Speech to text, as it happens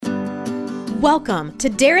Welcome to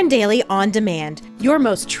Darren Daily On Demand, your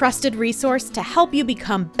most trusted resource to help you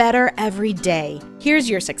become better every day. Here's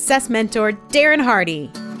your success mentor, Darren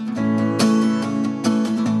Hardy.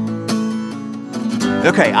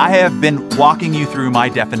 Okay, I have been walking you through my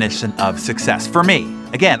definition of success. For me,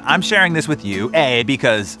 again, I'm sharing this with you, A,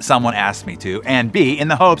 because someone asked me to, and B, in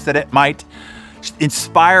the hopes that it might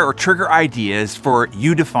inspire or trigger ideas for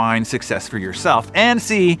you to find success for yourself, and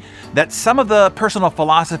C, that some of the personal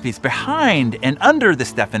philosophies behind and under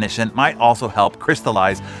this definition might also help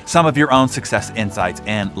crystallize some of your own success insights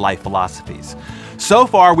and life philosophies. So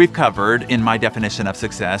far, we've covered, in my definition of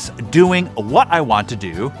success, doing what I want to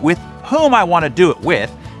do, with whom I want to do it with,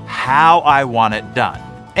 how I want it done,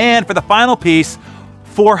 and for the final piece,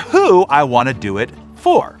 for who I want to do it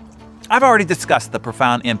for. I've already discussed the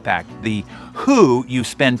profound impact the who you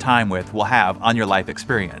spend time with will have on your life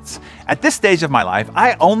experience. At this stage of my life,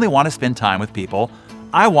 I only want to spend time with people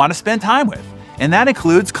I want to spend time with, and that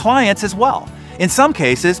includes clients as well. In some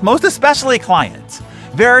cases, most especially clients.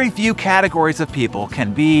 Very few categories of people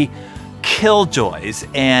can be killjoys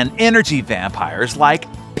and energy vampires like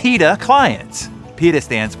PITA clients. PITA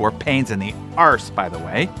stands for pains in the arse, by the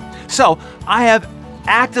way. So I have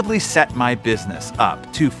actively set my business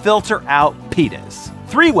up to filter out PITAs.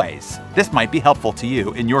 3 ways. This might be helpful to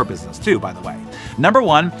you in your business too, by the way. Number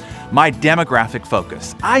 1, my demographic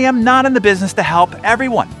focus. I am not in the business to help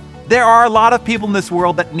everyone. There are a lot of people in this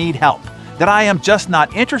world that need help, that I am just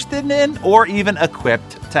not interested in or even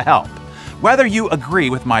equipped to help. Whether you agree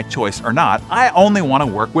with my choice or not, I only want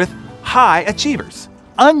to work with high achievers.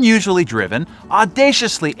 Unusually driven,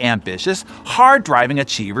 audaciously ambitious, hard-driving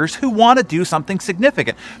achievers who want to do something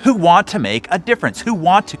significant, who want to make a difference, who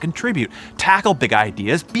want to contribute, tackle big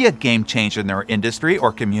ideas, be a game changer in their industry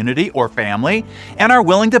or community or family, and are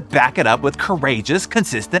willing to back it up with courageous,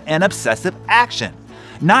 consistent, and obsessive action.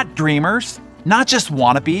 Not dreamers, not just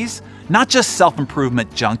wannabes, not just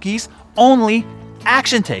self-improvement junkies, only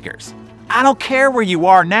action takers. I don't care where you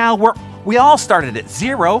are now, we all started at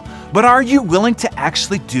 0, but are you willing to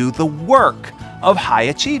actually do the work of high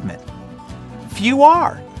achievement? Few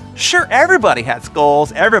are. Sure, everybody has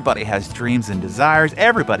goals, everybody has dreams and desires,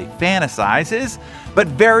 everybody fantasizes, but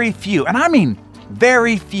very few, and I mean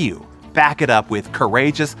very few, back it up with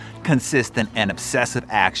courageous, consistent, and obsessive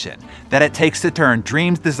action that it takes to turn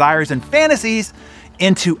dreams, desires, and fantasies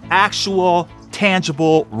into actual,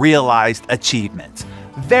 tangible, realized achievements.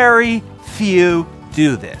 Very few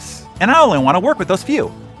do this. And I only want to work with those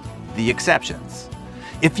few, the exceptions.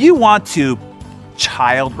 If you want to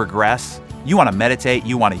child regress, you want to meditate,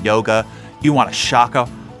 you want to yoga, you want to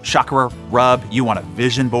chakra rub, you want a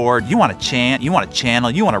vision board, you want to chant, you want to channel,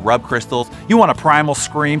 you want to rub crystals, you want a primal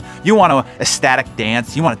scream, you want to ecstatic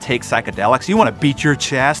dance, you want to take psychedelics, you want to beat your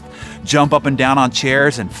chest, jump up and down on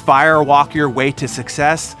chairs, and firewalk your way to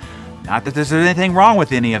success. Not that there's anything wrong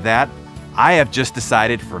with any of that. I have just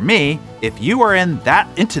decided for me, if you are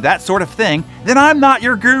into that sort of thing, then I'm not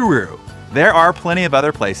your guru. There are plenty of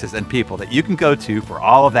other places and people that you can go to for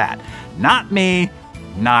all of that. Not me,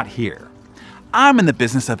 not here. I'm in the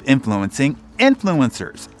business of influencing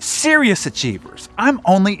influencers, serious achievers. I'm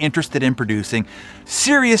only interested in producing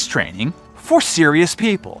serious training for serious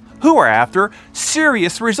people who are after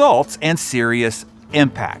serious results and serious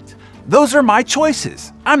impact. Those are my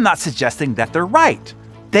choices. I'm not suggesting that they're right.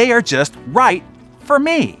 They are just right for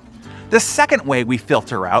me. The second way we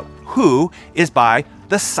filter out who is by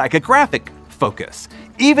the psychographic focus.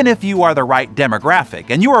 Even if you are the right demographic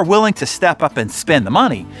and you are willing to step up and spend the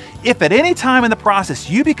money, if at any time in the process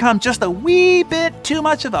you become just a wee bit too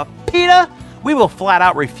much of a PITA, we will flat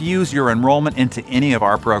out refuse your enrollment into any of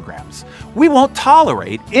our programs. We won't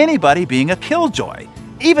tolerate anybody being a killjoy,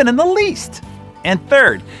 even in the least. And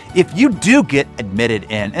third, if you do get admitted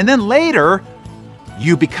in and then later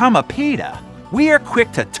you become a PITA, we are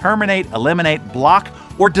quick to terminate, eliminate, block,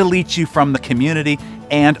 or delete you from the community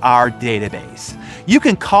and our database. You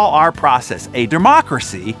can call our process a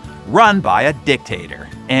democracy run by a dictator,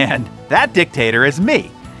 and that dictator is me,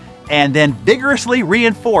 and then vigorously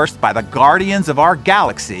reinforced by the guardians of our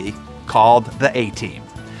galaxy called the A-Team.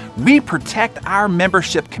 We protect our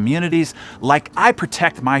membership communities like I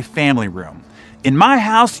protect my family room. In my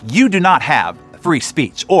house, you do not have free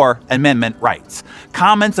speech or amendment rights.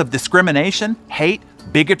 Comments of discrimination, hate,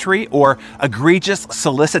 bigotry, or egregious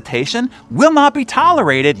solicitation will not be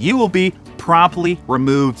tolerated. You will be promptly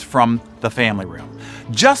removed from the family room.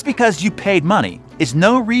 Just because you paid money is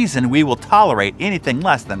no reason we will tolerate anything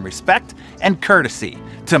less than respect and courtesy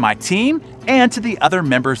to my team and to the other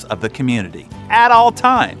members of the community at all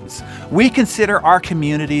times. We consider our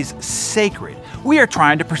communities sacred. We are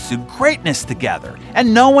trying to pursue greatness together,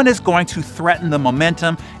 and no one is going to threaten the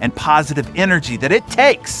momentum and positive energy that it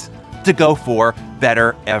takes to go for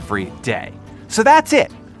better every day. So that's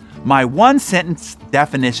it. My one-sentence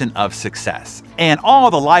definition of success and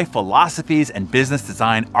all the life philosophies and business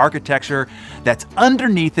design architecture that's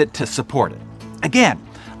underneath it to support it. Again,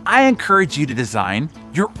 I encourage you to design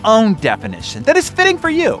your own definition that is fitting for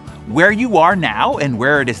you, where you are now and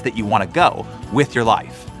where it is that you want to go with your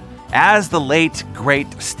life. As the late,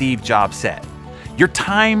 great Steve Jobs said, your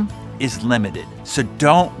time is limited, so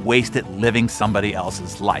don't waste it living somebody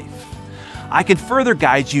else's life. I can further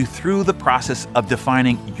guide you through the process of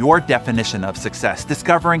defining your definition of success,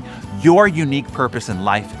 discovering your unique purpose in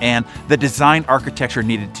life, and the design architecture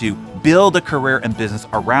needed to build a career and business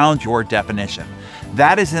around your definition.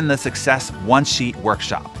 That is in the Success One Sheet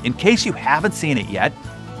workshop. In case you haven't seen it yet,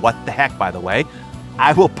 what the heck, by the way,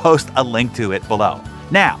 I will post a link to it below.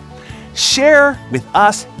 Now, share with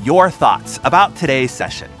us your thoughts about today's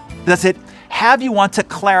session. Does it have you want to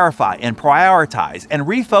clarify and prioritize and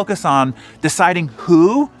refocus on deciding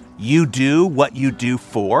who you do what you do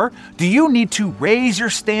for? Do you need to raise your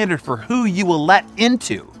standard for who you will let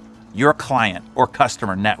into your client or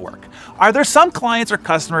customer network? Are there some clients or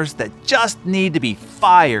customers that just need to be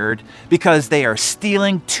fired because they are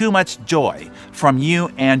stealing too much joy from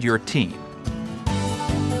you and your team?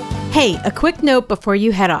 Hey, a quick note before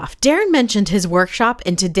you head off. Darren mentioned his workshop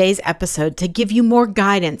in today's episode to give you more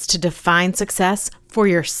guidance to define success for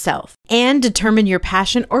yourself and determine your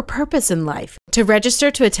passion or purpose in life. To register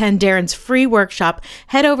to attend Darren's free workshop,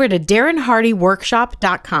 head over to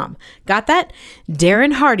DarrenHardyWorkshop.com. Got that?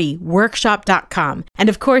 DarrenHardyWorkshop.com. And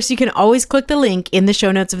of course, you can always click the link in the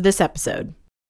show notes of this episode.